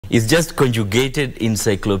It's just conjugated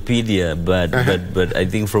encyclopedia, but I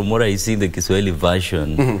think from what I see the Kiswahili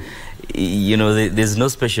version, you know, there's no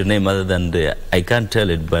special name other than I can't tell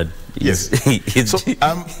it, but yes. So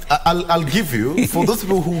I'll give you, for those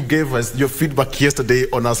people who gave us your feedback yesterday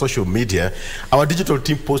on our social media, our digital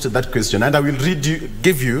team posted that question, and I will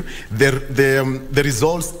give you the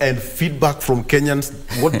results and feedback from Kenyans,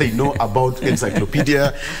 what they know about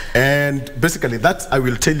encyclopedia, and basically that I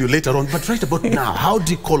will tell you later on. But right about now, how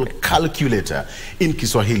do you call calculator in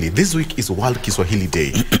Kiswahili? This week is World Kiswahili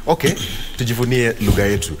Day. Okay, tujivunie lugha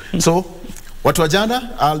yetu. So watu wa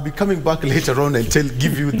jana, I'll be coming back later on and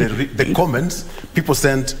give you the comments people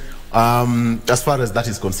sent as far as that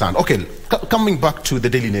is concerned. Okay, coming back to the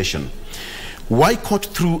Daily Nation. Why court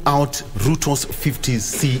threw out Ruto's 50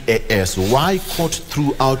 CAS? Why court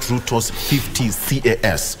threw out Ruto's 50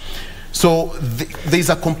 CAS? So there's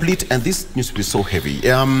a complete, and this news will be so heavy.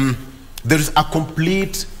 There is a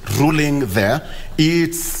complete ruling there.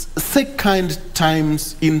 It's second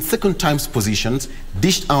times positions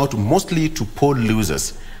dished out mostly to poll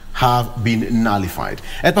losers have been nullified.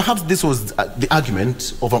 And perhaps this was the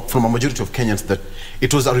argument from a majority of Kenyans that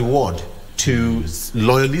it was a reward to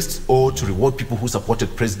loyalists or to reward people who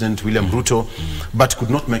supported President William Ruto but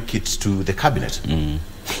could not make it to the cabinet.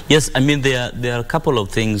 Yes, I mean, there are a couple of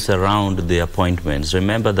things around the appointments.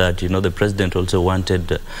 Remember that, you know, the president also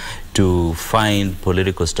wanted to find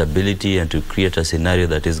political stability and to create a scenario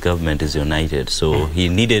that his government is united. So he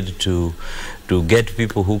needed to get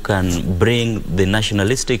people who can bring the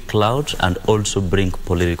nationalistic clout and also bring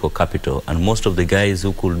political capital. And most of the guys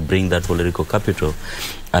who could bring that political capital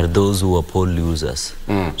are those who are poll losers.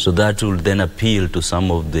 So that will then appeal to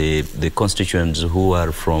some of the constituents who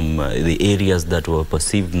are from the areas that were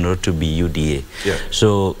perceived not to be UDA. Yeah.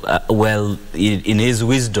 So, well, in his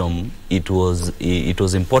wisdom, it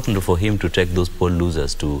was important for him to take those poll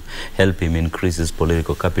losers to help him increase his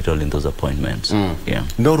political capital in those appointments. Yeah.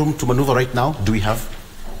 No room to maneuver right now, do we have?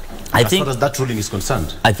 As far as that ruling is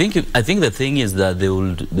concerned, I think the thing is that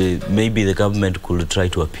maybe the government could try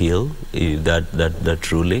to appeal that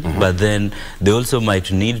ruling, but then they also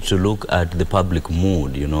might need to look at the public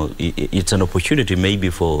mood. You know, it's an opportunity maybe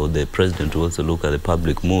for the president to also look at the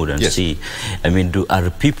public mood and see. I mean, are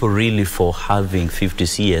people really for having 50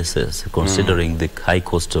 CSs, considering the high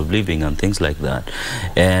cost of living and things like that?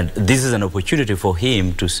 And this is an opportunity for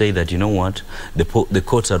him to say that, you know what, the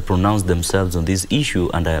courts have pronounced themselves on this issue,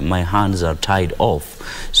 and my hands are tied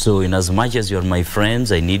off. So in as much as you're my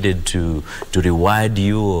friends, I needed to reward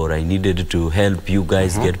you, or I needed to help you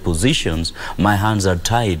guys get positions. My hands are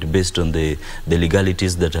tied based on the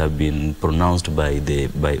legalities that have been pronounced by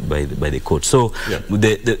the court. So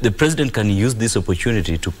the president can use this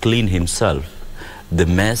opportunity to clean himself the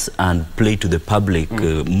mess and play to the public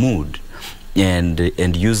mood,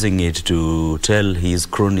 and using it to tell his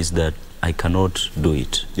cronies that I cannot do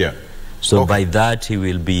it. Yeah. So by that, he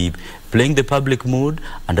will be playing the public mood,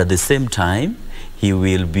 and at the same time, he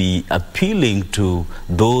will be appealing to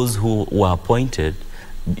those who were appointed.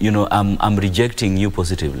 You know, I'm rejecting you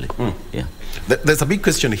positively. Yeah. There's a big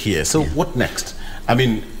question here. So what next? I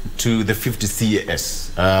mean, to the 50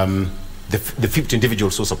 CAS, the 50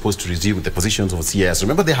 individuals who are supposed to resume the positions of CAS.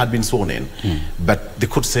 Remember, they had been sworn in, but the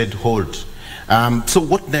court said, hold. So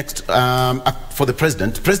what next for the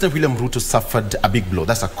president? President William Ruto suffered a big blow.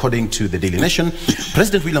 That's according to the Daily Nation.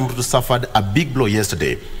 President William Ruto suffered a big blow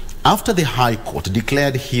yesterday after the High Court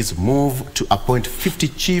declared his move to appoint 50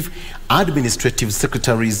 chief administrative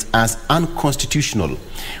secretaries as unconstitutional.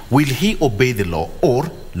 Will he obey the law, or,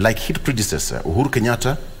 like his predecessor, Uhuru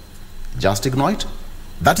Kenyatta, just ignore it?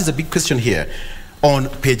 That is a big question here on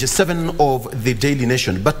page 7 of the Daily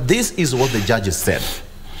Nation. But this is what the judges said.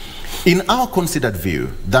 In our considered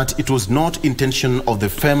view, that it was not intention of the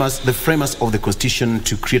framers of the Constitution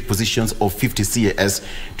to create positions of 50 CAS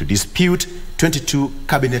to dispute 22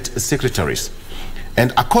 cabinet secretaries.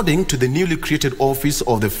 And according to the newly created office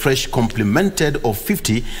of the fresh complemented of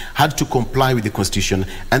 50 had to comply with the Constitution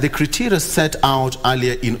and the criteria set out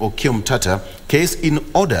earlier in Okiom Tata case in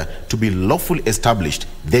order to be lawfully established,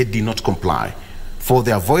 they did not comply. For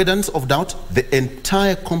the avoidance of doubt, the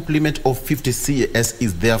entire complement of 50 CAS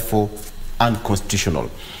is therefore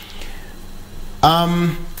unconstitutional.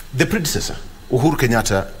 The predecessor, Uhuru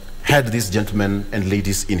Kenyatta, had these gentlemen and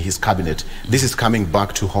ladies in his cabinet. This is coming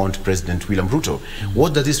back to haunt President William Ruto.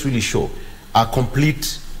 What does this really show? A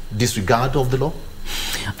complete disregard of the law?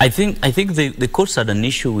 I think the courts had an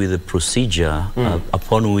issue with the procedure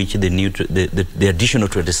upon which the additional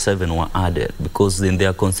 27 were added, because in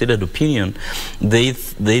their considered opinion, they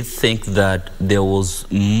think that there was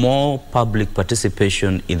more public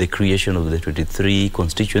participation in the creation of the 23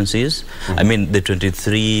 constituencies. I mean, the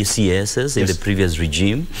 23 CSs in the previous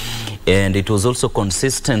regime, and it was also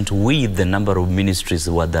consistent with the number of ministries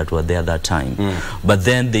that were there at that time. But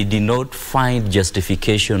then they did not find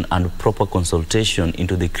justification and proper consultation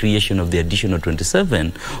into the creation of the additional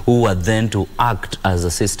 27, who were then to act as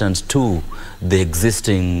assistants to the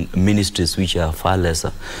existing ministries, which are far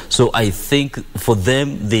lesser. So I think for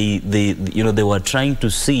them, they were trying to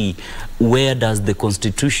see where does the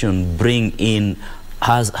Constitution bring in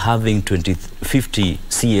having 50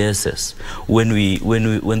 CSs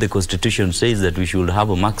when the Constitution says that we should have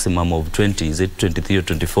a maximum of 20, is it 23 or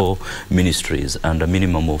 24 ministries and a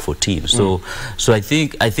minimum of 14. So I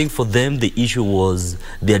think for them the issue was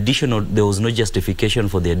the additional. There was no justification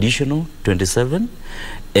for the additional 27,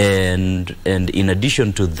 and in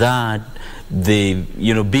addition to that,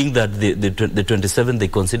 being that the 27 they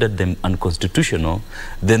considered them unconstitutional,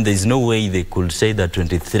 then there is no way they could say that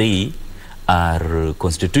 23 are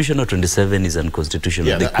constitutional, 27 is unconstitutional.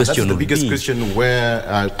 Yeah, that's the biggest question where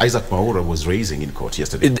Isaac Mwaura was raising in court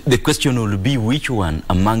yesterday. The question will be which one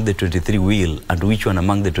among the 23 will and which one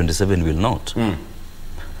among the 27 will not.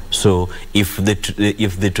 So if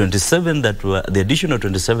the 27 that were, the additional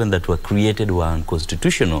 27 that were created were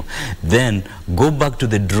unconstitutional, then go back to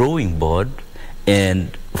the drawing board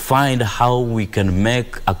and find how we can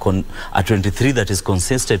make a 23 that is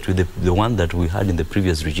consistent with the one that we had in the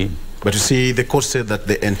previous regime. But you see, the court said that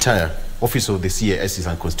the entire office of the CAS is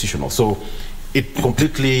unconstitutional. So it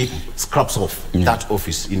completely scraps off that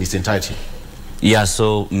office in its entirety. Yeah,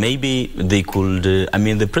 so maybe they could, I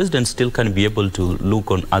mean, the president still can be able to look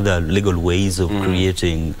on other legal ways of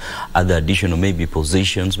creating other additional maybe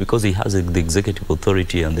positions, because he has the executive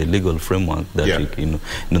authority and the legal framework that,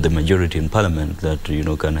 the majority in parliament that,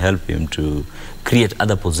 can help him to create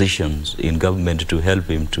other positions in government to help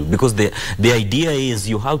him to, because the idea is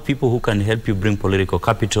you have people who can help you bring political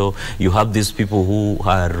capital, you have these people who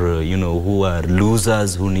are, who are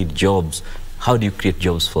losers who need jobs. How do you create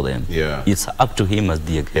jobs for them? Yeah. It's up to him as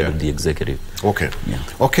the head of the executive. Okay. Yeah.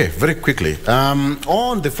 Okay, very quickly.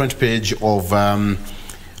 On the front page of,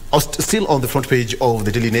 still on the front page of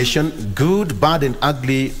the Daily Nation, Good, Bad and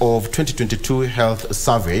Ugly of 2022 Health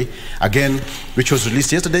Survey, again, which was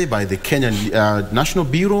released yesterday by the Kenyan National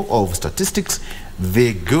Bureau of Statistics.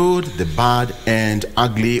 The good, the bad and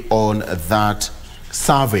ugly on that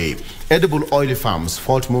survey. Edible oil farms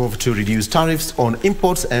fault move to reduce tariffs on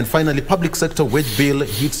imports, and finally public sector wage bill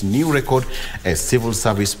hits new record as civil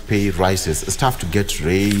service pay rises. Staff to get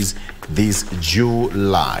raised this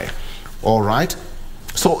July. All right.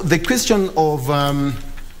 So the question of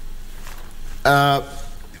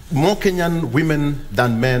more Kenyan women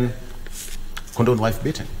than men condone wife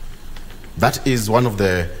beating. That is one of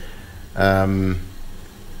the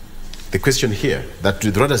question here, that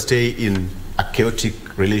we'd rather stay in a chaotic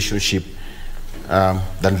relationship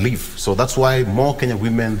than leave. So that's why more Kenyan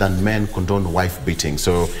women than men condone wife beating.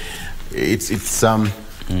 So it's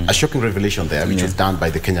a shocking revelation there, which was done by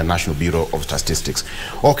the Kenya National Bureau of Statistics.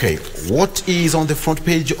 Okay, what is on the front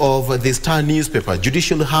page of the Star newspaper?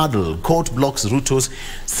 Judicial hurdle, court blocks Ruto's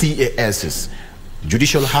CASs.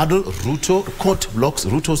 Judicial hurdle, court blocks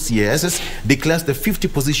Ruto's CASs, declares the 50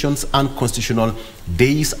 positions unconstitutional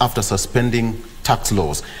days after suspending tax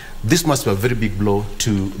laws. This must be a very big blow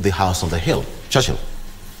to the House on the Hill. Churchill.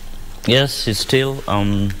 Yes, it's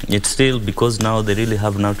still because now they really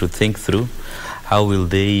have now to think through how will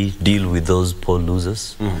they deal with those poor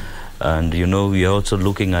losers. And we are also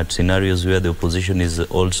looking at scenarios where the opposition is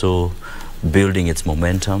also building its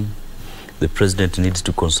momentum. The president needs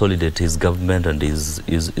to consolidate his government and his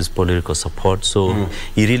political support. So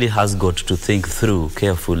he really has got to think through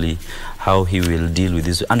carefully how he will deal with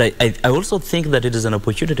this. And I also think that it is an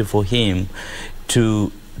opportunity for him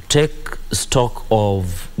to take stock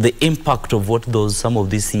of the impact of what some of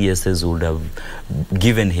these CSs would have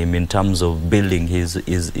given him in terms of building his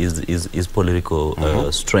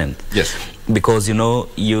political strength. Yes. Because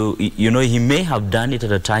he may have done it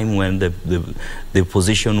at a time when the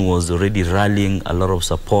opposition was already rallying a lot of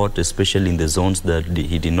support, especially in the zones that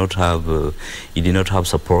he did not have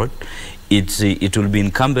support. It will be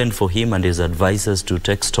incumbent for him and his advisors to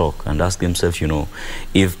take stock and ask themselves,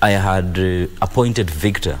 if I had appointed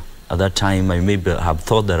Victor at that time, I maybe have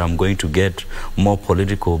thought that I'm going to get more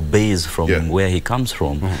political base from where he comes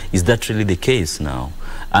from. Is that really the case now?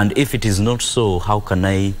 And if it is not so, what can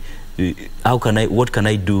I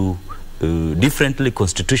do differently,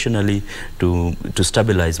 constitutionally, to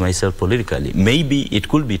stabilize myself politically. Maybe it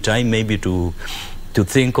could be time maybe to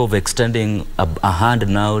think of extending a hand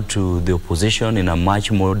now to the opposition in a much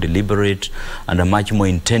more deliberate and a much more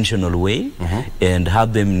intentional way, and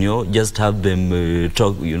have them, just have them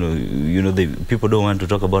talk. The people don't want to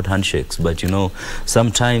talk about handshakes, but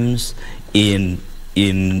sometimes in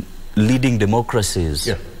leading democracies,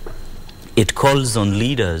 it calls on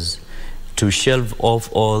leaders to shelve off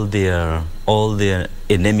all their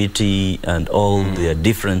enmity and all their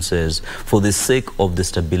differences for the sake of the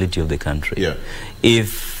stability of the country.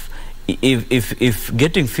 If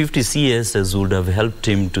getting 50 CSs would have helped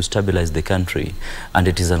him to stabilize the country, and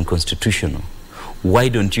it is unconstitutional, why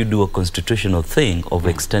don't you do a constitutional thing of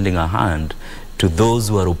extending a hand to those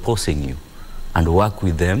who are opposing you and work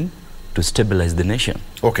with them to stabilize the nation?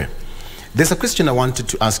 Okay. There's a question I wanted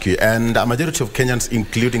to ask you, and a majority of Kenyans,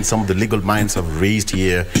 including some of the legal minds, have raised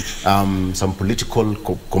here, some political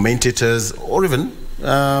commentators, or even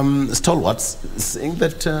stalwarts, saying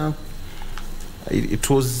that it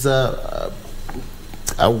was a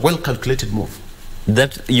well-calculated move.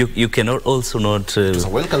 That you cannot also not... It was a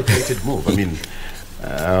well-calculated move. I mean,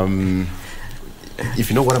 if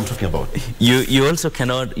you know what I'm talking about. You also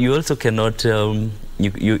cannot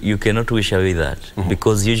wish away that,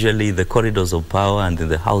 because usually the corridors of power and in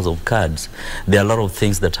the house of cards, there are a lot of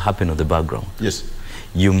things that happen in the background. Yes.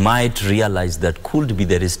 You might realize that could be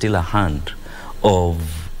there is still a hand of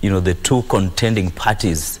the two contending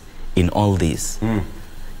parties in all this.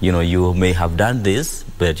 You may have done this,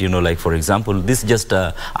 but like for example, this is just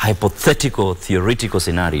a hypothetical, theoretical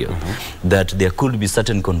scenario that there could be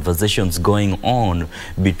certain conversations going on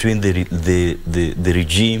between the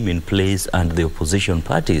regime in place and the opposition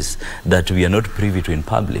parties that we are not privy to in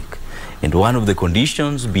public. And one of the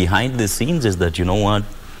conditions behind the scenes is that,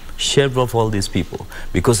 shave off all these people.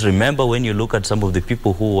 Because remember, when you look at some of the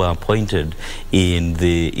people who were appointed in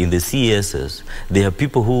the CSs, they are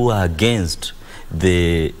people who are against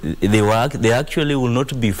they actually will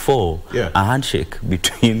not be for a handshake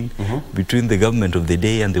between the government of the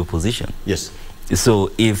day and the opposition. Yes.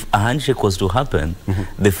 So if a handshake was to happen,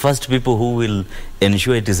 the first people who will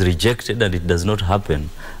ensure it is rejected and it does not happen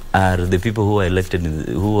are the people who are elected,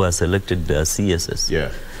 who are selected as CSs.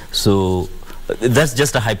 Yeah. So that's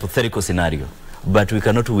just a hypothetical scenario, but we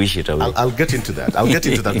cannot wish it away. I'll get into that. I'll get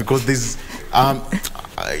into that because there's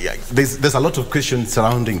a lot of questions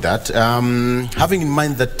surrounding that. Having in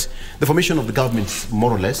mind that the formation of the government is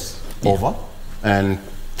more or less over, and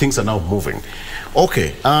things are now moving.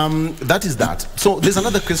 Okay, that is that. So there's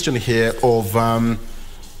another question here of,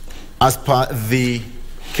 as per the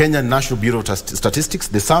Kenya National Bureau of Statistics,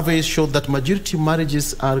 the surveys showed that majority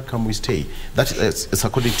marriages are come we stay. That is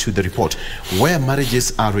according to the report. Where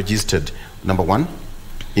marriages are registered, number one,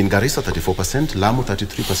 in Garissa 34%, Lamu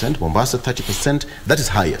 33%, Mombasa 30%, that is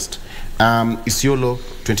highest. Isiolo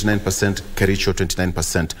 29%, Kericho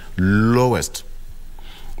 29%, lowest.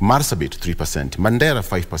 Marsabit 3%, Mandera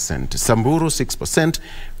 5%, Samburu 6%,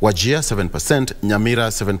 Wajir 7%, Nyamira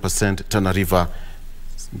 7%, Tana River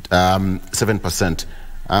 7%.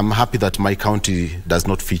 I'm happy that my county does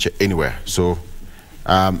not feature anywhere. So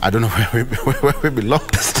I don't know where we belong.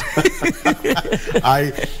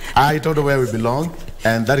 I don't know where we belong,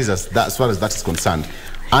 and that is as far as that is concerned.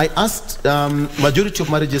 I asked, majority of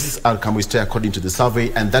marriages are come we stay according to the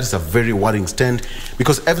survey, and that is a very worrying stand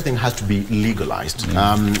because everything has to be legalized.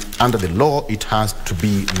 Under the law, it has to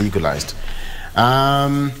be legalized.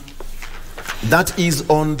 That is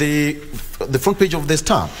on the front page of the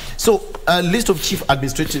Star. So a list of chief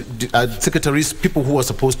administrative secretaries, people who are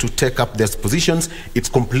supposed to take up their positions, it's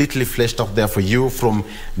completely fleshed out there for you from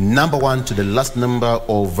number 1 to the last number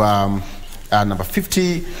of number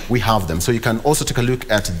 50. We have them. So you can also take a look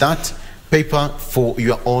at that paper for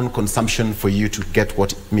your own consumption for you to get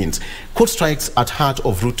what it means. Court strikes at heart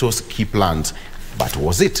of Ruto's key plans. But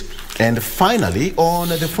was it? And finally, on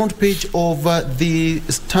the front page of the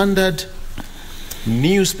Standard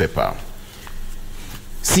newspaper,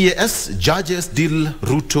 CAS judges deal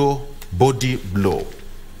Ruto body blow.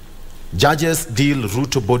 Judges deal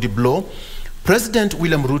Ruto body blow. President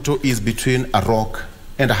William Ruto is between a rock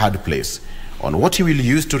and a hard place on what he will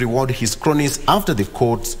use to reward his cronies after the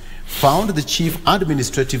courts found the chief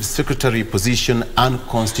administrative secretary position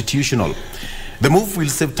unconstitutional. The move will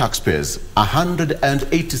save taxpayers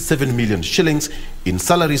 187 million shillings in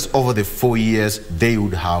salaries over the 4 years they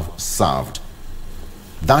would have served.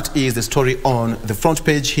 That is the story on the front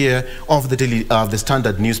page here of the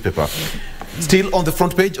Standard newspaper. Still on the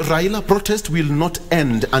front page, Raila protest will not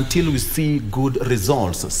end until we see good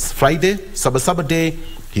results. Friday, Sabasaba Day,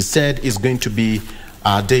 he said is going to be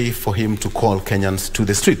day for him to call Kenyans to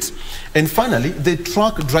the streets. And finally, the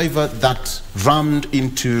truck driver that rammed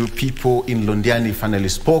into people in Londiani finally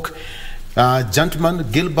spoke.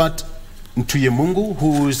 Gentleman Gilbert Ntuyemungu,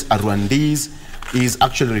 who's a Rwandese, is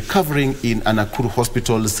actually recovering in an Nakuru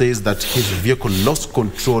hospital, says that his vehicle lost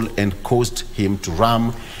control and caused him to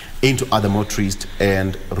ram into other motorists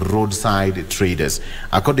and roadside traders.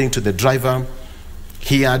 According to the driver,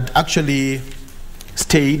 he had actually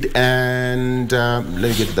stayed and let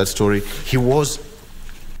me get to that story. He was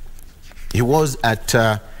at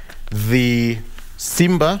the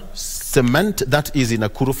Simba cement that is in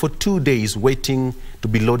Nakuru for 2 days, waiting to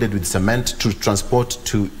be loaded with cement to transport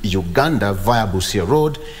to Uganda via Busia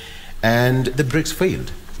Road, and the brakes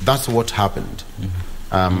failed. That's what happened.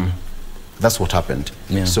 That's what happened.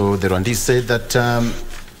 Yeah. So the Rwandese said that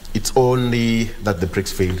it's only that the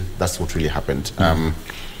brakes failed. That's what really happened.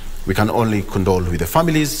 We can only condole with the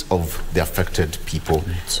families of the affected people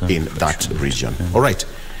in that region. Yeah. All right.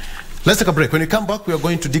 Let's take a break. When we come back, we are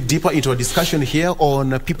going to dig deeper into a discussion here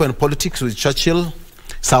on people and politics with Churchill,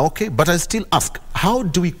 Saoke. But I still ask, how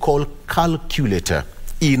do we call calculator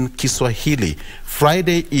in Kiswahili?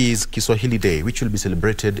 Friday is Kiswahili Day, which will be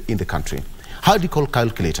celebrated in the country. How do you call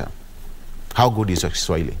calculator? How good is your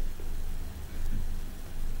Kiswahili?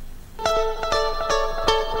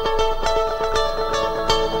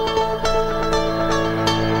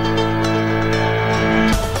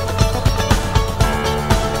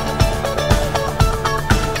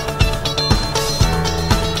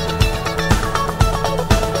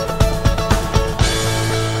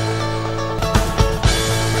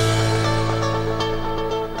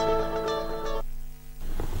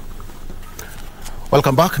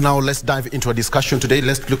 Welcome back. Now let's dive into a discussion today.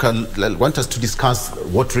 I want us to discuss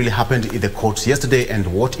what really happened in the courts yesterday and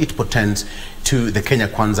what it portends to the Kenya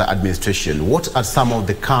Kwanza administration. What are some of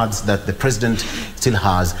the cards that the president still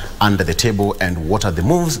has under the table, and what are the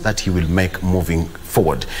moves that he will make moving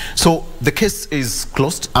forward? So the case is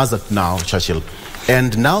closed as of now, Churchill.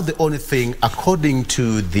 And now the only thing, according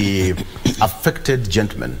to the affected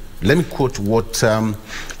gentleman, let me quote what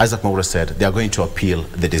Isaac Mwaura said. They are going to appeal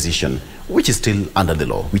the decision, which is still under the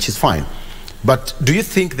law, which is fine. But do you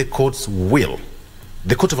think the courts will,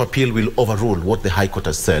 the Court of Appeal will overrule what the High Court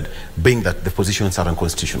has said, being that the positions are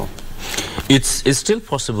unconstitutional? It's still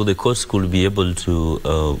possible the courts could be able to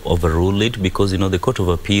overrule it, because, you know, the Court of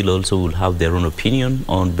Appeal also will have their own opinion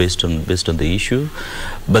based on the issue.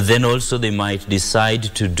 But then also they might decide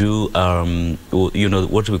to do, you know,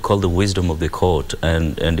 what we call the wisdom of the court.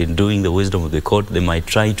 And in doing the wisdom of the court, they might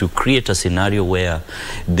try to create a scenario where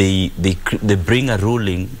they bring a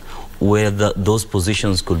ruling where those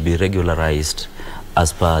positions could be regularized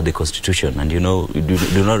as per the Constitution. And, you know, you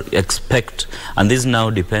do not expect, and this now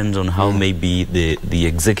depends on how maybe the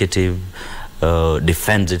executive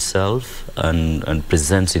defends itself and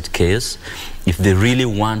presents its case. If they really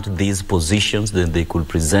want these positions, then they could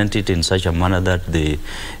present it in such a manner that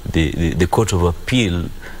the Court of Appeal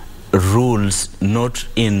rules not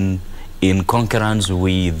in concurrence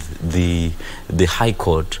with the High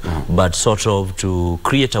Court, but sort of to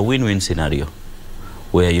create a win-win scennario,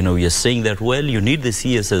 where, you know, you're saying that, well, you need the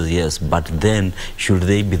CSS, yes, but then should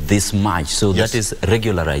they be this much? So yes, that is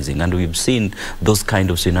regularizing. And we've seen those kind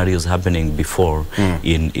of scenarios happening before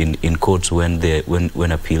in courts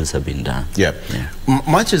when appeals have been done. Yeah.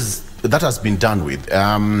 Much as that has been done with,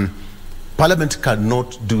 Parliament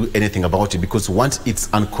cannot do anything about it, because once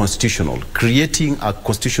it's unconstitutional, creating a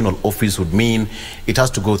constitutional office would mean it has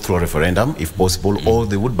to go through a referendum, if possible, or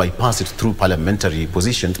they would bypass it through parliamentary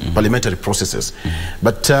parliamentary processes.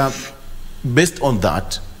 But based on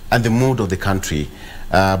that and the mood of the country,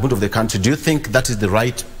 do you think that is the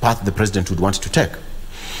right path the president would want to take?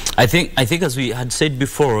 I think as we had said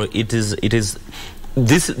before,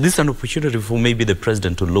 this is an opportunity for maybe the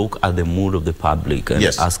president to look at the mood of the public and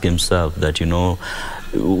ask himself that, you know,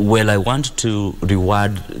 well, I want to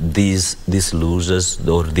reward these losers,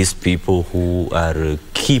 or these people who are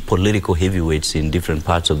key political heavyweights in different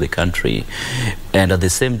parts of the country, and at the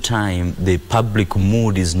same time the public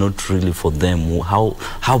mood is not really for them.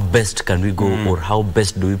 How best can we go, or how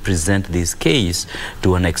best do we present this case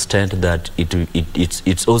to an extent that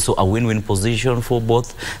it's also a win-win position for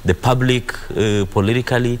both the public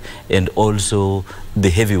politically, and also the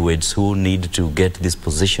heavyweights who need to get these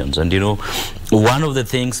positions. And, you know, one of the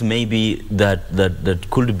things maybe that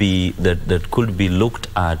could be looked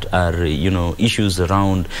at are, you know, issues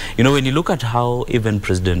around, you know, when you look at how even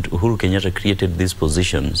President Uhuru Kenyatta created these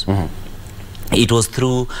positions, it was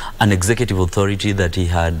through an executive authority that he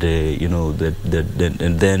had, you know,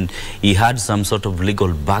 and then he had some sort of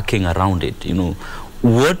legal backing around it. You know,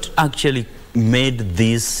 what actually made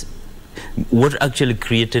this, what actually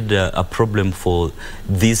created a problem for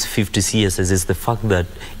these 50 CSS is the fact that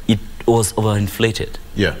it was overinflated.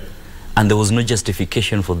 Yeah. And there was no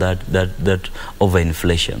justification for that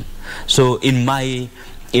overinflation. So in my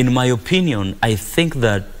opinion, I think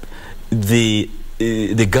that the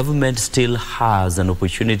government still has an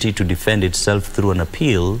opportunity to defend itself through an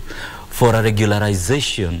appeal for a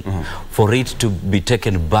regularization, for it to be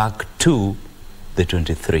taken back to the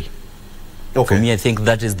 23. Okay. For me, I think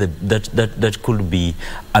that is that could be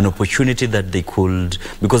an opportunity that they could,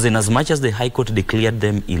 because in as much as the High Court declared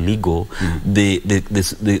them illegal,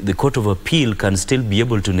 the Court of Appeal can still be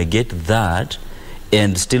able to negate that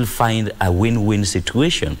and still find a win-win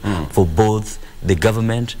situation for both the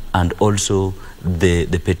government and also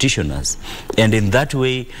the petitioners. And in that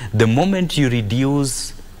way, the moment you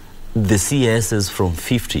reduce the CSs from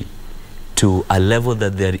 50 to a level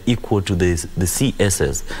that they are equal to the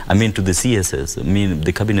CSs, I mean to the CSs, I mean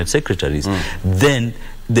the cabinet secretaries, then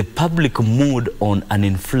the public mood on an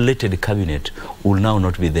inflated cabinet will now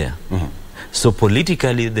not be there. So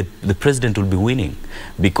politically, the president will be winning,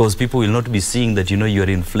 because people will not be seeing that, you know, you are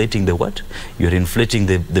inflating the what? You are inflating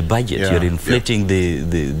the budget. You are inflating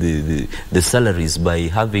the salaries by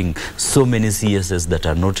having so many CSs that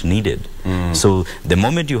are not needed. So the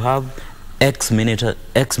moment you have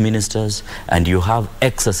ex-ministers and you have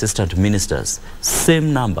ex-assistant ministers,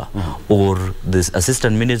 same number, or the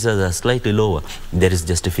assistant ministers are slightly lower, there is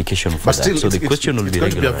justification for that. So the question will be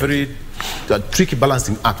going to be a very tricky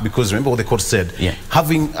balancing act, because remember what the court said,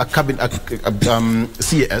 having a cabinet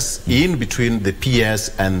CS in between the PS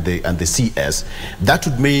and the CS, that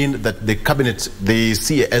would mean that the cabinet, the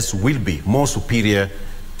CS will be more superior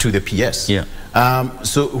to the PS.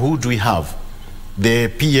 So who do we have? The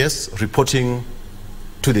PS reporting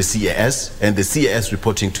to the CAS and the CAS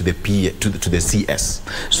reporting to the the CS.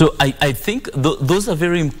 So I think those are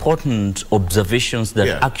very important observations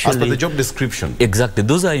that actually, as per the job description. Exactly,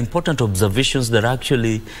 those are important observations that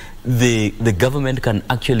actually the government can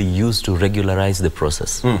actually use to regularize the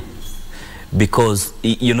process. Because,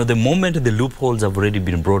 you know, the moment the loopholes have already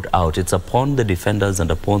been brought out, it's upon the defenders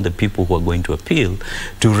and upon the people who are going to appeal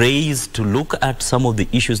to look at some of the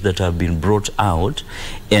issues that have been brought out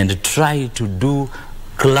and try to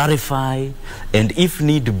clarify, and if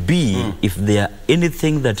need be, if there are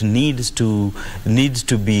anything that needs to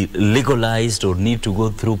be legalized or need to go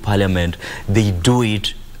through Parliament, they do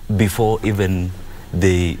it before even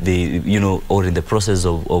you know, or in the process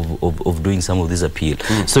of doing some of this appeal.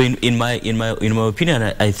 So in my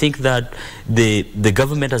opinion, I think that the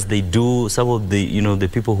government, as they do, some of the, you know, the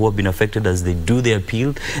people who have been affected, as they do the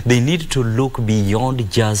appeal, they need to look beyond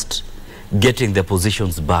just getting their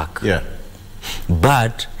positions back.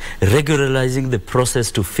 But regularizing the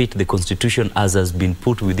process to fit the constitution as has been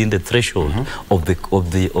put within the threshold of the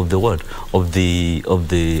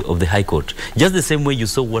High Court. Just the same way you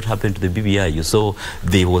saw what happened to the BBI, you saw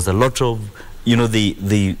there was a lot of, you know,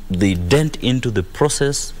 they dent into the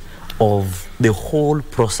process of the whole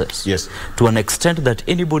process, to an extent that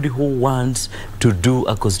anybody who wants to do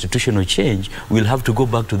a constitutional change will have to go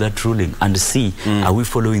back to that ruling and see, are we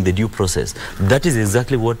following the due process? That is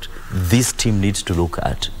exactly what this team needs to look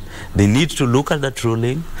at. They need to look at that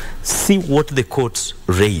ruling, see what the courts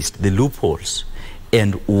raised, the loopholes,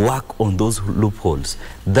 and work on those loopholes.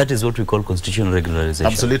 That is what we call constitutional regularization.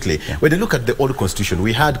 Absolutely. When you look at the old constitution,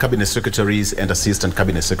 we had cabinet secretaries and assistant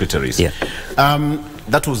cabinet secretaries.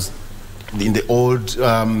 That was in the old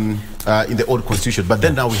constitution, but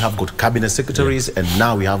then now we have got cabinet secretaries and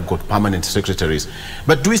now we have got permanent secretaries.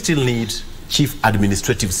 But do we still need chief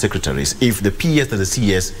administrative secretaries if the PS and the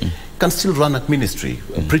CS can still run a ministry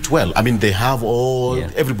pretty well? I mean, they have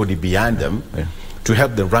everybody behind them to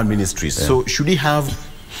help them run ministries. So should we have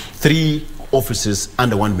 3 offices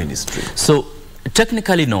under one ministry? So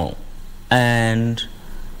technically no, and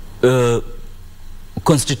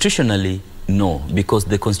constitutionally no, because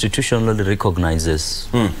the constitution only recognizes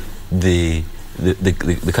the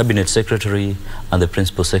cabinet secretary and the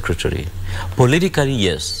principal secretary. Politically,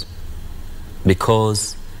 yes,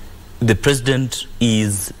 because the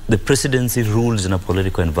presidency rules in a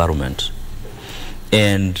political environment,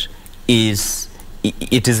 and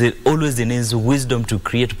it is always in his wisdom to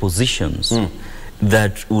create positions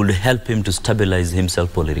that will help him to stabilize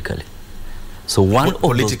himself politically. So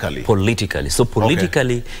politically. So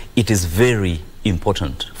politically, it is very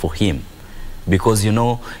important for him. Because, you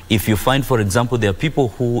know, if you find, for example, there are people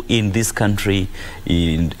who in this country,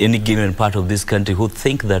 in any given part of this country, who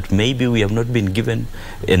think that maybe we have not been given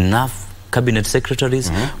enough cabinet secretaries.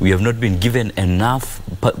 We have not been given enough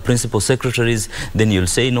principal secretaries. Then you'll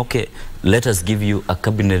say, okay, let us give you a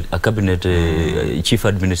cabinet chief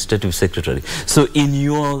administrative secretary. So in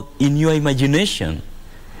your imagination,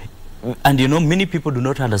 and you know, many people do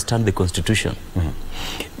not understand the constitution.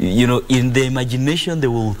 You know, in their imagination, they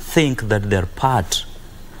will think that they're part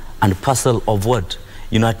and parcel of what?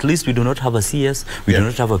 You know, at least we do not have a CS, we do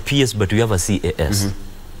not have a PS, but we have a CAS.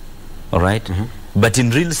 All right? But in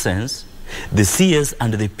real sense, the CS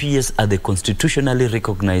and the PS are the constitutionally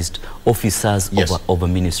recognized officers of a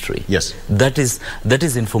ministry. Yes. That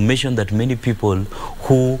is information that many people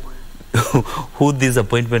who this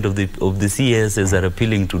appointment of the CSs are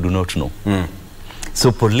appealing to do not know.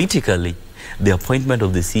 So politically, the appointment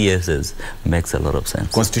of the CSs makes a lot of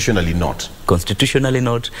sense. Constitutionally not. Constitutionally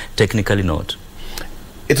not, technically not.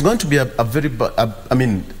 It's going to be a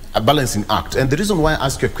balancing act. And the reason why I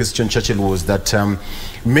asked you a question, Churchill, was that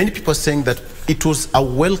many people are saying that it was a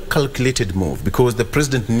well-calculated move because the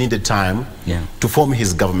president needed time to form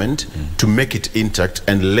his government, to make it intact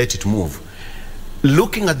and let it move.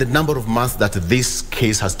 Looking at the number of months that this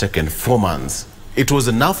case has taken, 4 months, it was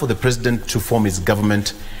enough for the president to form his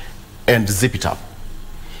government and zip it up.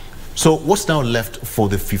 So what's now left for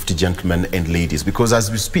the 50 gentlemen and ladies? Because as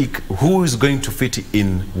we speak, who is going to fit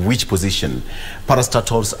in which position?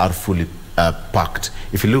 Parastatals are fully packed.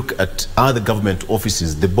 If you look at other government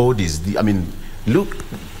offices, the bodies, name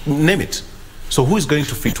it. So who is going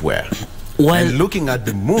to fit where? And looking at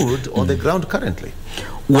the mood on the ground currently.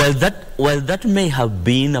 While that may have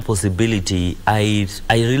been a possibility, I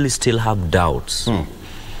really still have doubts.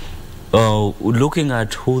 Looking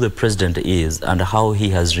at who the president is and how he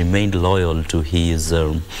has remained loyal to his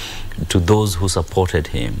to those who supported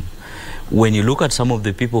him, when you look at some of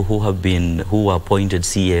the people who were appointed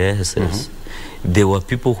CASs, there were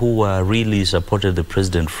people who really supported the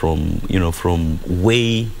president from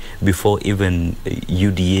way before even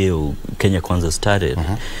UDA or Kenya Kwanza started,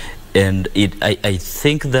 and I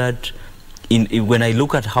think that when I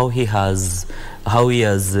look at how he has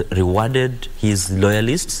rewarded his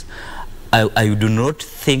loyalists, I do not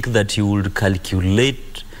think that he would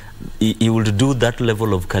do that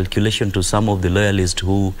level of calculation to some of the loyalists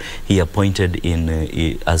who he appointed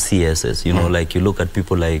as CSs. You know, like you look at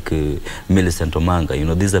people like Millicent Omanga. You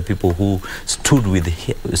know, these are people who stood with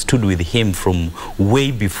him from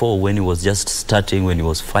way before, when he was just starting, when he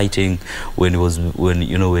was fighting, when he was when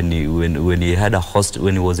he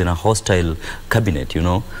was in a hostile cabinet. You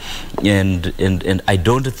know, and I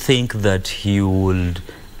don't think that he would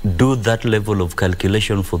do that level of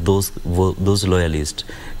calculation for those loyalists,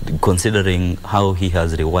 considering how he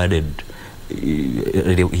has rewarded,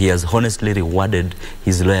 he has honestly rewarded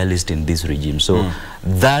his loyalists in this regime. So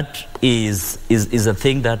that is a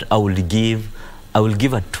thing that I will give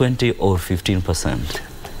a 20 or 15%.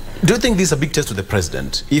 Do you think this is a big test to the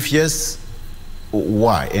president? If yes,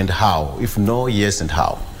 why and how? If no, yes and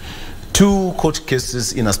how? 2 court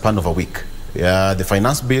cases in a span of a week. The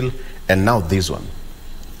finance bill and now this one.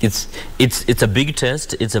 It's a big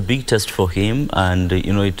test. It's a big test for him, and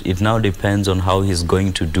you know, it now depends on how he's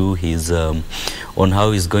going to do his, on how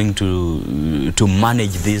he's going to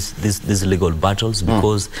manage these legal battles,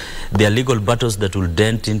 because they are legal battles that will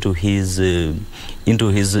dent into his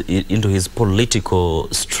political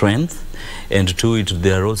strength, and to it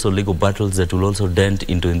there are also legal battles that will also dent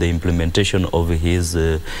into the implementation of his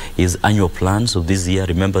annual plans of this year.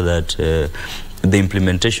 Remember that. The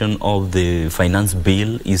implementation of the finance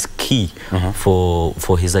bill is key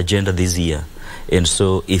for his agenda this year. And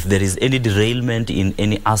so if there is any derailment in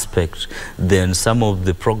any aspect, then some of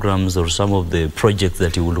the programs or some of the projects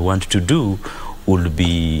that he would want to do will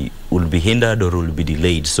be hindered or will be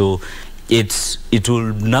delayed. So it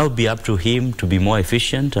will now be up to him to be more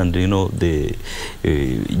efficient, and you know, the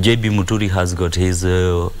JB Muturi has got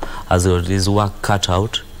his work cut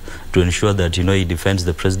out to ensure that, you know, he defends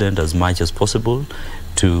the president as much as possible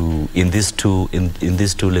in these two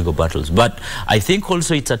legal battles. But I think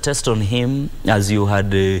also it's a test on him, as you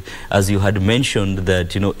had mentioned,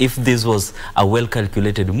 that, you know, if this was a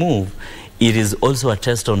well-calculated move, it is also a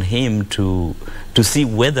test on him to see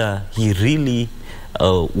whether he really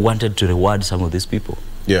wanted to reward some of these people.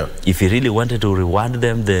 Yeah. If he really wanted to reward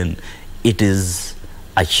them, then it is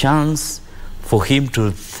a chance for him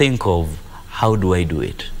to think of, how do I do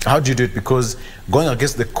it? How do you do it? Because going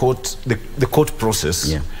against the court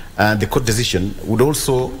process and the court decision would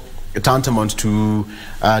also tantamount to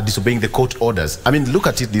disobeying the court orders. I mean, look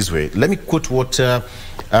at it this way. Let me quote what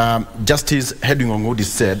Justice Hedwig Ongudi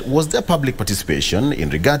said. Was there public participation in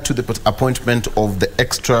regard to the appointment of the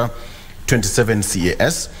extra 27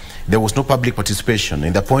 CAS. There was no public participation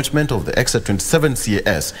in the appointment of the extra 27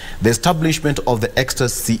 CAS. The establishment of the extra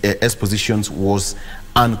CAS positions was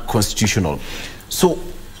unconstitutional. So,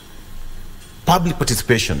 public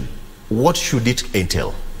participation, what should it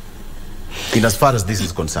entail in as far as this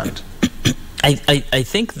is concerned? I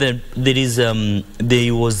think that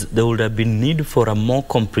there would have been need for a more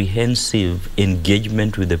comprehensive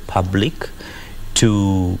engagement with the public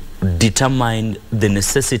to determine the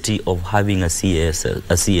necessity of having a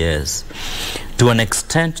CAS to an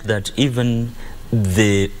extent that even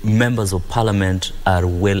the members of parliament are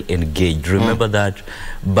well engaged. Remember that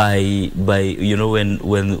by you know,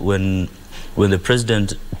 when the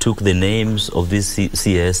president took the names of these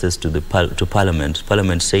CASs to Parliament,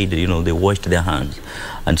 Parliament said, you know, they washed their hands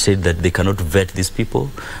and said that they cannot vet these people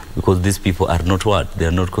because these people are not what? They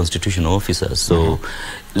are not constitutional officers. So,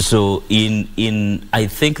 I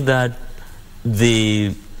think that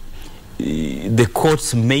the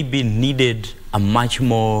courts maybe needed a much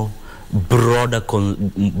more broader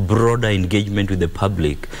engagement with the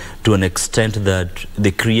public, to an extent that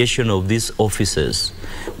the creation of these offices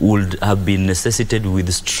would have been necessitated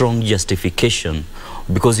with strong justification,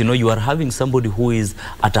 because, you know, you are having somebody who is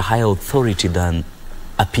at a higher authority than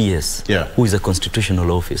a PS, who is a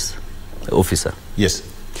constitutional officer. Yes.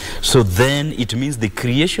 So then it means the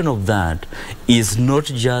creation of that is not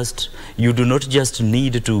just, you do not just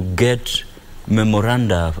need to get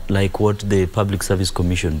memoranda like what the Public Service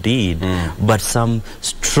Commission did, but some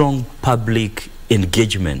strong public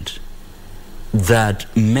engagement that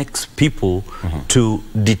makes people to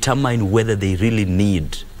determine whether they really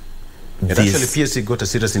need this. Actually, PSC got a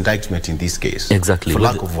serious indictment in this case. Exactly. For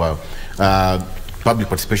lack of public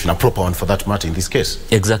participation, a proper one for that matter in this case.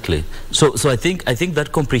 Exactly. So I think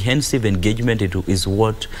that comprehensive engagement is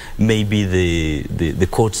what maybe the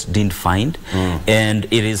courts didn't find, and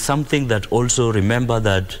it is something that also, remember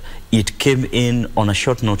that it came in on a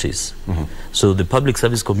short notice. So the Public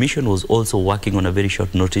Service Commission was also working on a very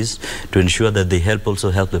short notice to ensure that they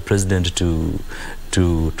also help the president to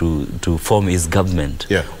form his government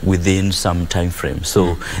within some time frame.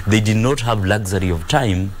 So they did not have luxury of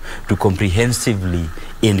time to comprehensively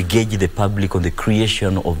engage the public on the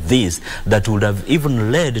creation of this that would have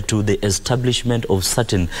even led to the establishment of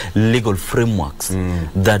certain legal frameworks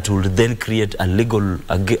that would then create a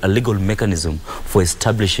legal mechanism for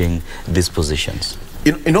establishing these positions.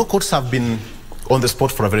 You know, courts have been on the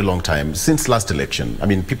spot for a very long time, since last election. I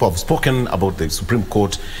mean, people have spoken about the Supreme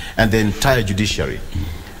Court and the entire judiciary.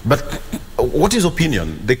 But what is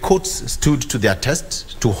opinion? The courts stood to their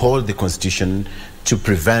test to hold the Constitution, to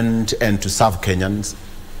prevent and to serve Kenyans,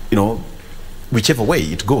 you know, whichever way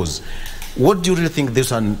it goes. What do you really think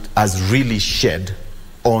this one has really shed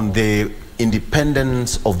on the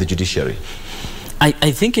independence of the judiciary?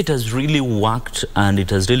 I think it has really worked, and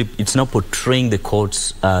it's now portraying the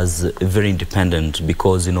courts as very independent,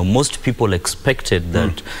 because, you know, most people expected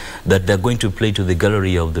that they're going to play to the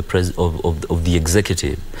gallery of the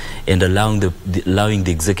executive and allowing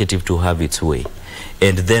the executive to have its way.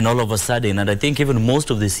 And then all of a sudden, and I think even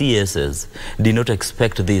most of the CSs did not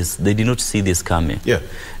expect this, they did not see this coming.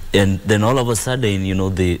 And then all of a sudden, you know,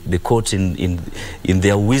 the courts in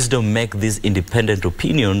their wisdom make this independent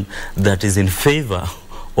opinion that is in favor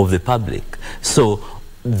of the public. So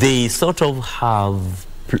they sort of have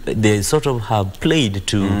played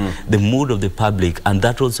to the mood of the public, and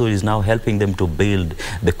that also is now helping them to build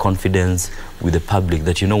the confidence with the public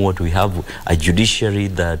that, you know what, we have a judiciary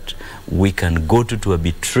that we can go to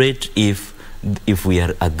arbitrate if we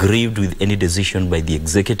are aggrieved with any decision by the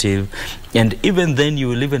executive. And even then you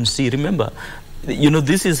will even see, remember, you know,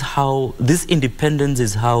 this independence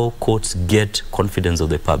is how courts get confidence of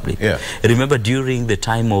the public. Remember, during the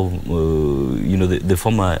time of, you know, the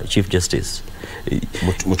former Chief Justice,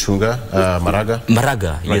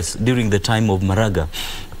 Maraga, yes, during the time of Maraga,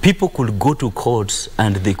 people could go to courts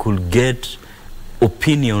and they could get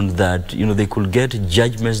opinion that, you know, they could get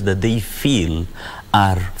judgments that they feel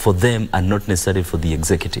are for them and not necessarily for the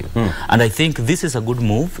executive. And I think this is a good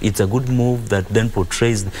move. It's a good move that then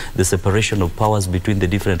portrays the separation of powers between the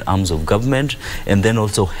different arms of government, and then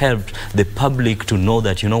also helped the public to know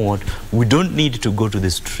that, you know what, we don't need to go to the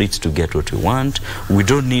streets to get what we want. We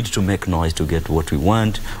don't need to make noise to get what we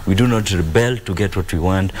want. We do not rebel to get what we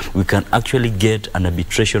want. We can actually get an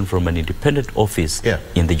arbitration from an independent office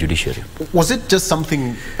in the judiciary. Was it just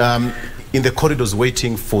something in the corridors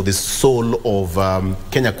waiting for the soul of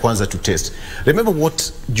Kenya Kwanza to test? Remember what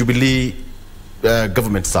Jubilee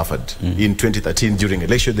government suffered in 2013 during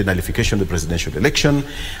election, the nullification of the presidential election,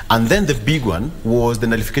 and then the big one was the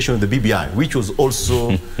nullification of the BBI, which was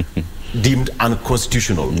also deemed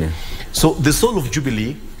unconstitutional. So the soul of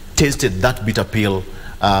Jubilee tasted that bitter pill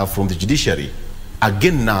from the judiciary.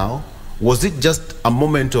 Again now, was it just a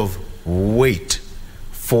moment of wait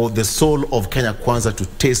for the soul of Kenya Kwanza to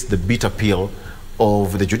taste the bitter pill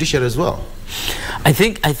of the judiciary as well? I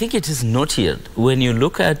think it is not yet. When you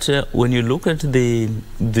look at the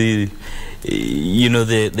you know,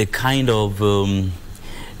 the kind of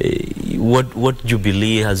what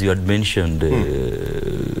Jubilee, as you had mentioned,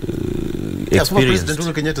 experienced. President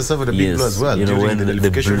Uhuru Kenyatta suffered a big blow as well. You know, when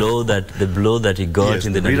the blow that he got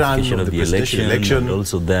in the nullification of the election, and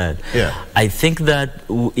also that. Yeah. I think that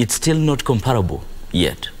it's still not comparable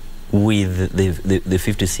yet with the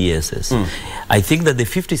 50 CSS. I think that the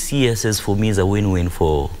 50 CSS for me is a win-win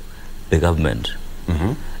for the government.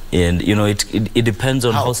 And you know, it depends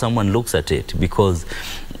on how someone looks at it, because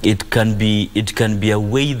it can be a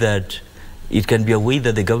way that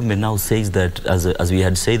the government now says that, as we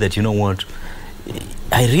had said, that, you know what,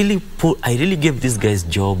 I really gave these guys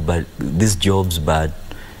these jobs, but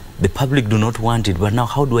the public do not want it. But now,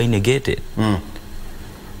 how do I negate it?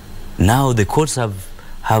 Now the courts have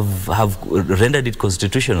rendered it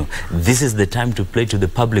constitutional. This is the time to play to the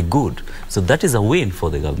public good. So that is a win for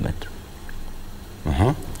the government.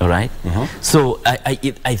 All right. So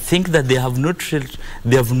I think that they have not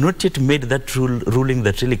yet made that ruling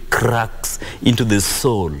that really cracks into the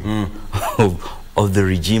soul of the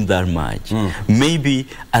regime that much. Maybe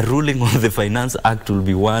a ruling on the Finance Act will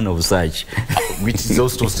be one of such, which is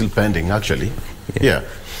also still pending, actually. Yeah.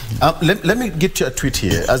 Let me get to a tweet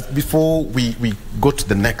here before we go to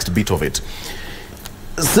the next bit of it.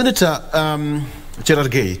 Senator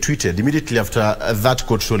Cherargei tweeted immediately after that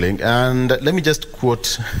court ruling, and let me just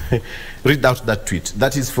quote, read out that tweet.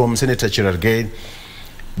 That is from Senator Cherargei.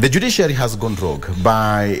 The judiciary has gone rogue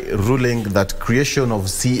by ruling that creation of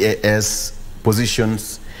CAS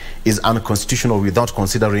positions is unconstitutional without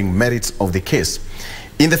considering merits of the case.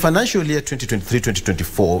 In the financial year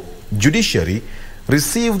 2023-2024, judiciary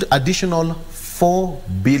received additional 4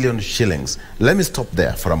 billion shillings. Let me stop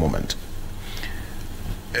there for a moment.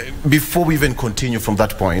 Before we even continue from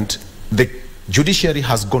that point, the judiciary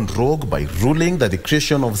has gone rogue by ruling that the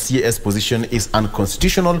creation of CAS position is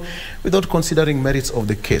unconstitutional without considering merits of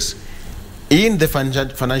the case. In the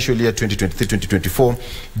financial year 2023-2024,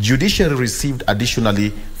 judiciary received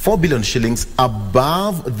additionally 4 billion shillings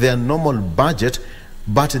above their normal budget,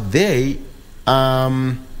 but there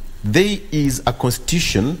is a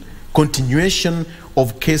continuation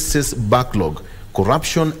of cases backlog,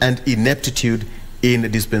 corruption and ineptitude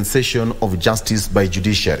in dispensation of justice by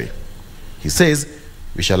judiciary. He says,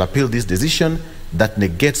 we shall appeal this decision that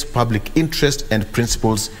negates public interest and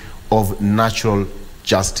principles of natural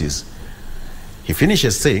justice. He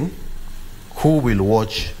finishes saying, who will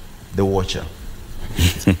watch the watcher?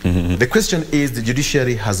 The question is, the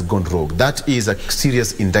judiciary has gone rogue. That is a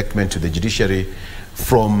serious indictment to the judiciary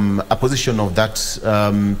from a position of that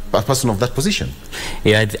a person of that position.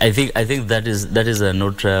 Yeah, I think that is a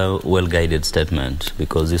not well-guided statement,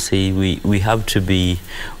 because you see, we have to be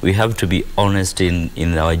honest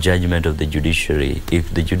in our judgment of the judiciary.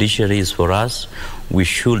 If the judiciary is for us, we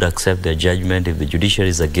should accept their judgment. If the judiciary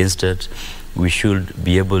is against it, we should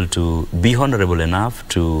be able to be honorable enough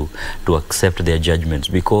to accept their judgments,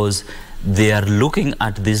 because they are looking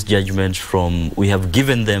at these judgments from, we have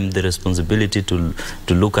given them the responsibility to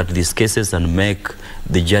look at these cases and make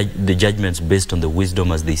the judgments based on the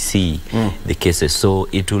wisdom as they see the cases. So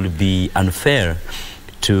it will be unfair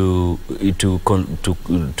to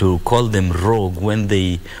call them rogue when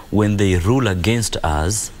they rule against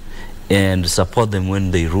us and support them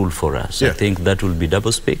when they rule for us. I think that will be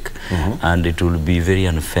doublespeak, and it will be very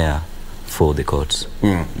unfair for the courts.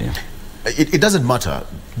 It doesn't matter.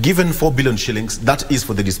 Given 4 billion shillings, that is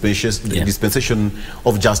for the dispensation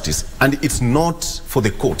of justice. And it's not for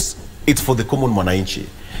the courts. It's for the common mwananchi.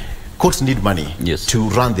 Courts need money to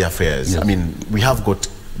run their affairs. I mean, we have got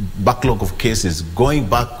backlog of cases going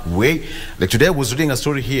back way. Like today I was reading a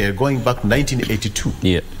story here going back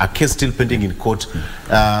 1982. A case still pending in court.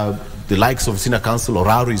 The likes of Senior Counsel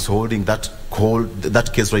Oloo is holding that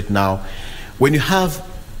case right now. When you have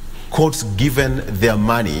courts given their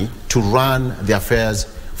money to run their affairs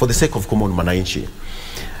for the sake of common mwananchi,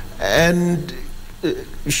 and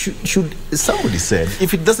should somebody said,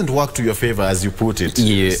 if it doesn't work to your favor, as you put it,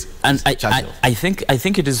 and I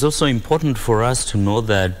think it is also important for us to know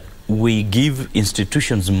that we give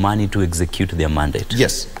institutions money to execute their mandate.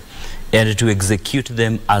 And to execute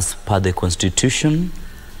them as per the Constitution,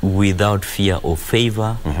 without fear or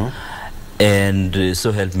favor. And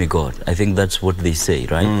so help me God. I think that's what they say,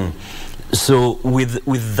 right? So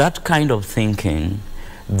with that kind of thinking,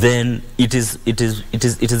 then it is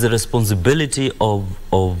the responsibility of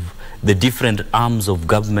the different arms of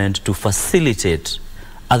government to facilitate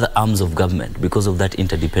other arms of government because of that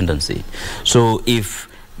interdependency. So if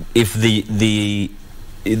the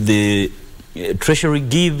Treasury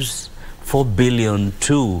gives 4 billion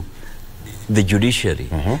to the judiciary,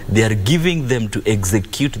 they are giving them to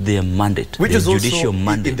execute their mandate, which their is judicial also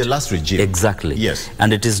mandate. In the last regime. Exactly. Yes.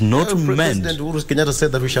 And it is not meant... President Uhuru Kenyatta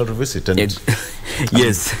said that we shall revisit. And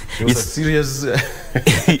yes. It was a serious...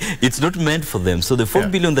 It's not meant for them. So the 4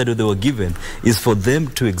 billion that they were given is for them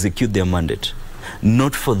to execute their mandate,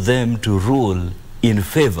 not for them to rule in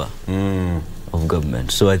favor of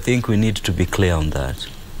government. So I think we need to be clear on that.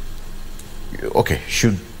 Okay.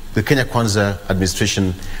 Should the Kenya Kwanza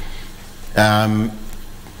administration,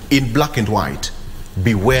 in black and white,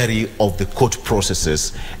 be wary of the court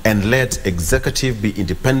processes and let executive be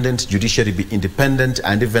independent, judiciary be independent,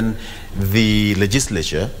 and even the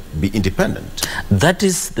legislature be independent? That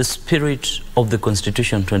is the spirit of the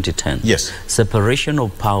Constitution 2010. Yes. Separation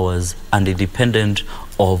of powers and independence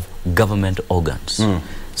of government organs,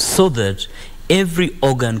 so that every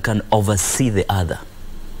organ can oversee the other.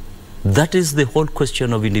 That is the whole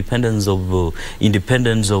question of independence of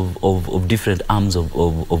different arms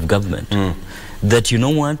of government. That, you know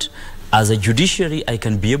what, as a judiciary, I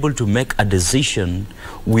can be able to make a decision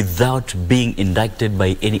without being indicted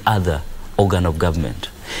by any other organ of government.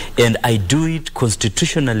 And I do it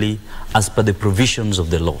constitutionally as per the provisions of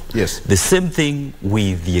the law. Yes. The same thing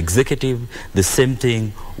with the executive, the same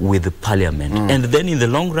thing with the parliament. And then in the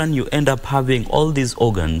long run, you end up having all these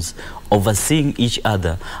organs overseeing each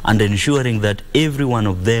other and ensuring that every one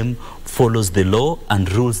of them follows the law and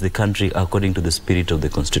rules the country according to the spirit of the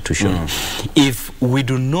Constitution. If we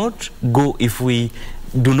do not go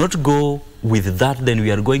with that, then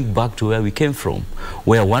we are going back to where we came from,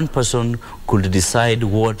 where one person could decide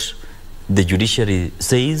what the judiciary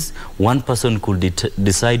says, one person could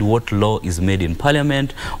decide what law is made in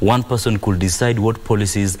parliament, one person could decide what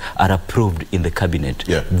policies are approved in the cabinet.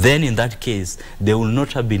 Then in that case, there will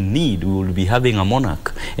not have been need, we will be having a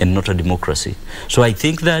monarch and not a democracy. So I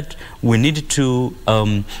think that we need to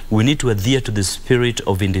adhere to the spirit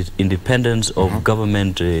of independence of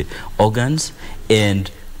government organs and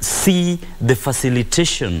see the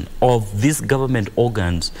facilitation of these government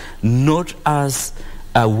organs not as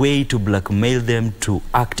a way to blackmail them to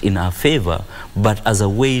act in our favor, but as a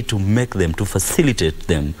way to make them, to facilitate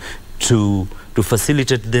them, to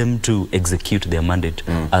execute their mandate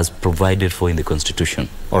as provided for in the Constitution.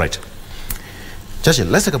 All right. Churchill,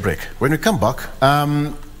 let's take a break. When we come back,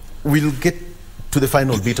 we'll get to the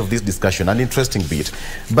final bit of this discussion, an interesting bit.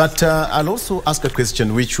 But I'll also ask a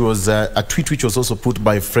question, which was a tweet which was also put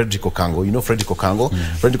by Frederick Okango. You know Frederick Okango?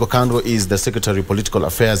 Frederick Okango is the Secretary of Political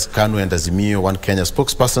Affairs, KANU and Azimio, One Kenya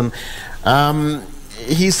spokesperson.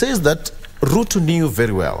 He says that Ruto knew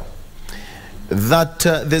very well that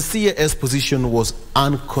the CAS position was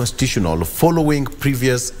unconstitutional following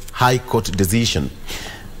previous High Court decision,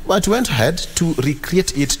 but went ahead to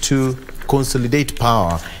recreate it to consolidate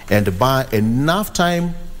power and buy enough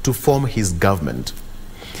time to form his government.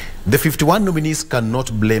 The 51 nominees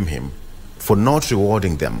cannot blame him for not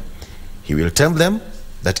rewarding them. He will tell them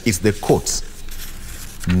that it's the courts,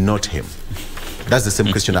 not him. That's the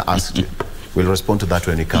same question I asked you. We'll respond to that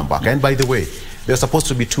when we come back. And by the way, there are supposed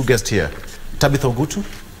to be two guests here. Tabitha Ogutu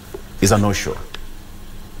is a no-show.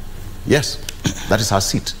 Yes, that is her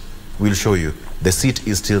seat. We'll show you. The seat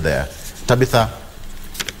is still there. Tabitha,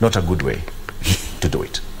 not a good way to do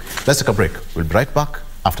it. Let's take a break. We'll be right back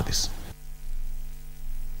after this.